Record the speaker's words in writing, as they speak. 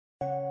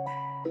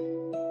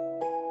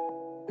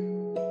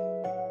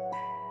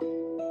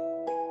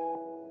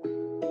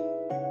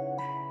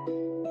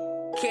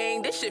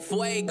King, this shit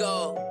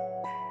fuego.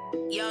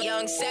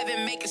 Young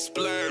 7 make a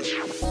splurge.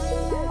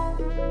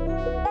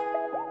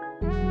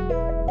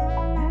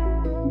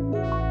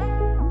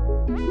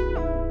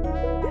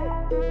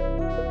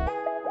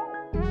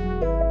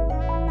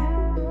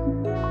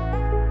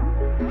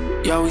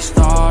 Yeah, we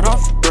start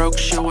off broke,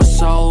 shit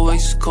was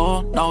always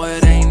cool. No,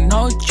 it ain't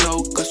no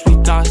joke, cause we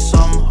got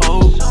some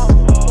hope.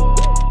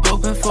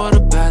 Hoping for the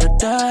better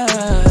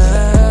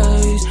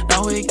days.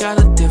 Now we got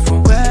a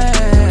different way.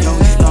 Yeah,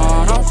 we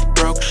start off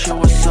broke, shit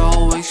was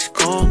always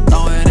cool.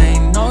 No, it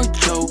ain't no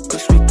joke,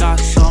 cause we got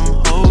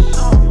some hope.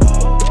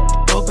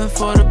 Hoping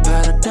for the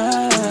better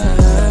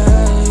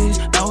days.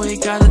 Now we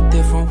got a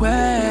different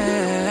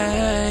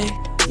way.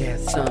 Yeah,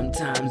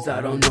 sometimes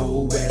I don't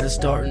know where to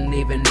start, and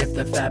even if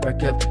the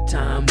fabric of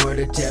time were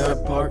to tear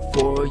apart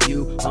for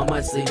you on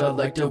my sleeve, I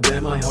like to wear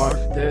my heart.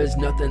 There's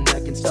nothing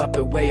that can stop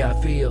the way I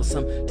feel.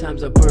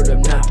 Sometimes a bird of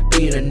not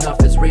being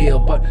enough is real,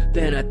 but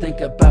then I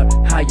think about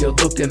how you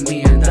look at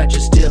me and that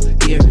you're still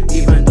here,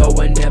 even though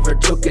I never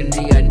took a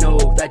knee. I know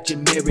that you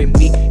marry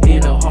me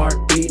in a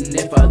heartbeat, and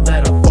if I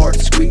let a fart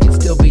squeak,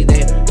 you'd still be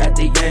there at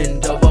the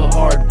end of a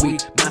hard week.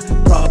 My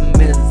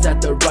problem is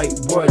that the right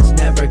words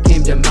never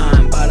came to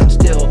mind, but I'm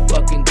still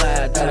fucking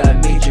glad that I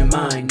made you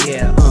mine,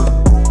 yeah,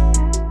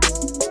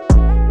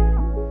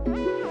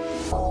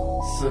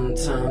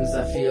 Sometimes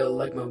I feel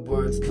like my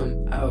words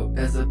come out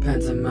as a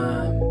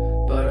pantomime,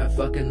 but I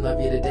fucking love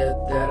you to death,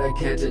 that I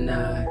can't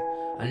deny.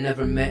 I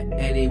never met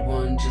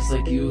anyone just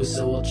like you,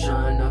 so we'll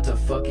try not to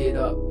fuck it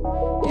up.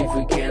 If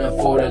we can't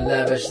afford a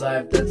lavish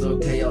life, that's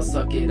okay, I'll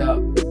suck it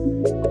up.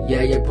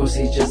 Yeah, your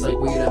pussy's just like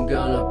weed, I'm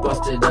gonna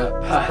bust it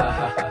up. Ha ha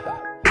ha ha.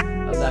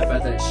 I laugh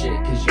at that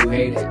shit cause you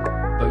hate it,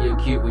 but you're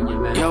cute when you're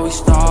mad. Yeah, we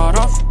start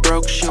off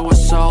broke, shit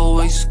was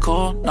always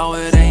cool. No,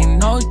 it ain't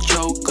no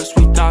joke, cause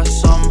we got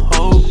some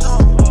hope.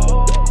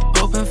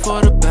 Hoping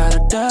for the better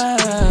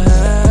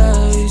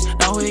days.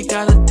 Now we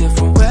got a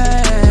different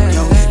way.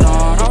 Yeah, we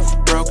start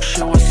off broke,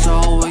 shit was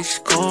always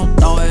cool.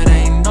 No, it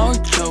ain't no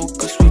joke,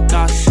 cause we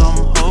got some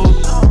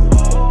hope.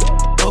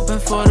 Hoping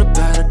for the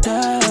better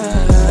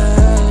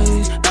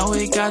days. Now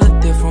we got a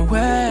different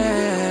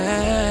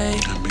way.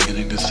 I'm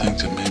beginning to think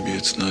that maybe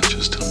it's not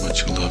just how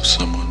much you love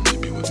someone.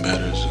 Maybe what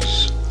matters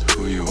is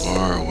who you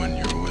are when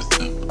you're with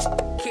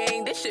them.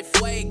 King, this shit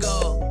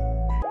fuego.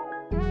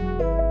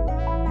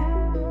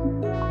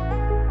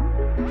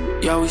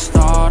 Yeah, we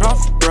start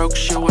off broke,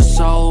 shit was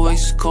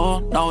always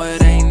cool. No,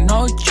 it ain't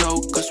no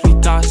joke, cause we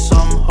got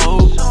some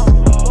hope.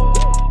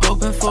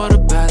 Hoping for the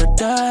better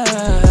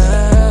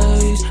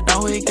days.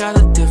 Now we got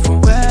a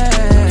different way.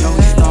 Yeah,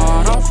 we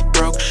start off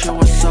broke, shit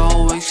was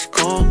always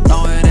cool.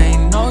 No, it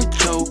ain't no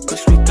joke,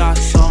 cause we got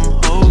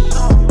some hope.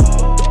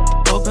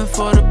 Hoping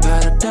for the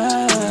better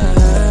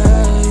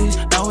days.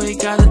 Now we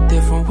got a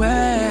different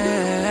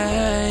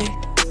way.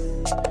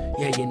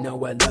 Yeah, you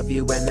know I love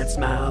you, and that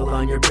smile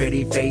on your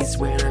pretty face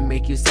when I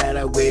make you sad,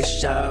 I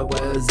wish I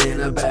was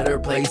in a better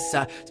place.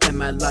 I spend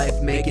my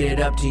life making it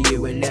up to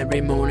you, and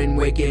every morning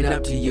waking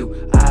up to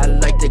you. I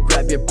like to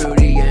grab your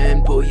booty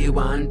and pull you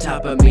on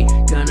top of me.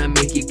 Gonna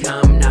make you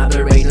come, now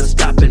there ain't no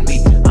stopping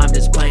me. I'm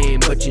just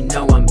playing, but you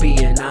know I'm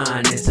being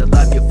honest. I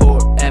love you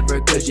forever,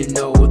 cause you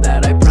know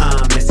that I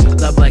promise.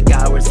 Love like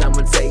ours,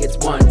 someone say it's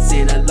once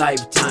in a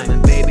lifetime.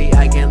 And baby,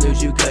 I can't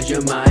lose you cause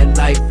you're my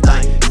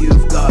lifeline.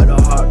 You've got a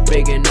heart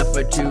big enough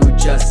for two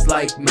just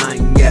like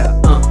mine, yeah,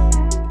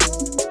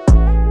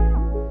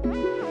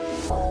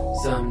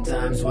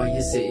 Sometimes while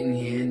you're sitting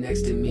here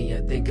next to me, I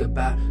think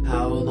about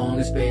how long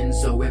it's been,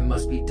 so it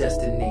must be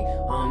destiny.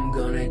 I'm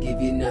gonna give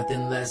you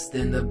nothing less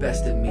than the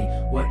best of me.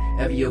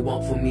 Whatever you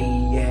want from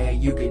me, yeah,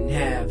 you can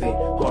have it.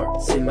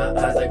 Hearts in my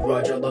eyes like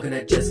Roger looking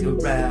at Jessica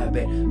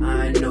Rabbit.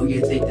 I know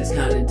you think this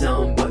kinda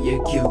dumb, but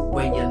you're cute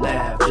when you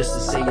laugh. Just to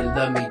say you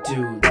love me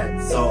too,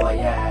 that's all I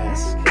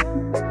ask.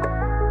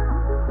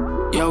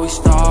 Yeah, we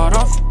start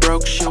off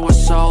broke, shit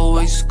was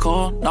always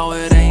cool. No,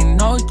 it ain't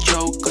no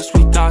joke, cause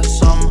we got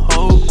some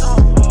hope.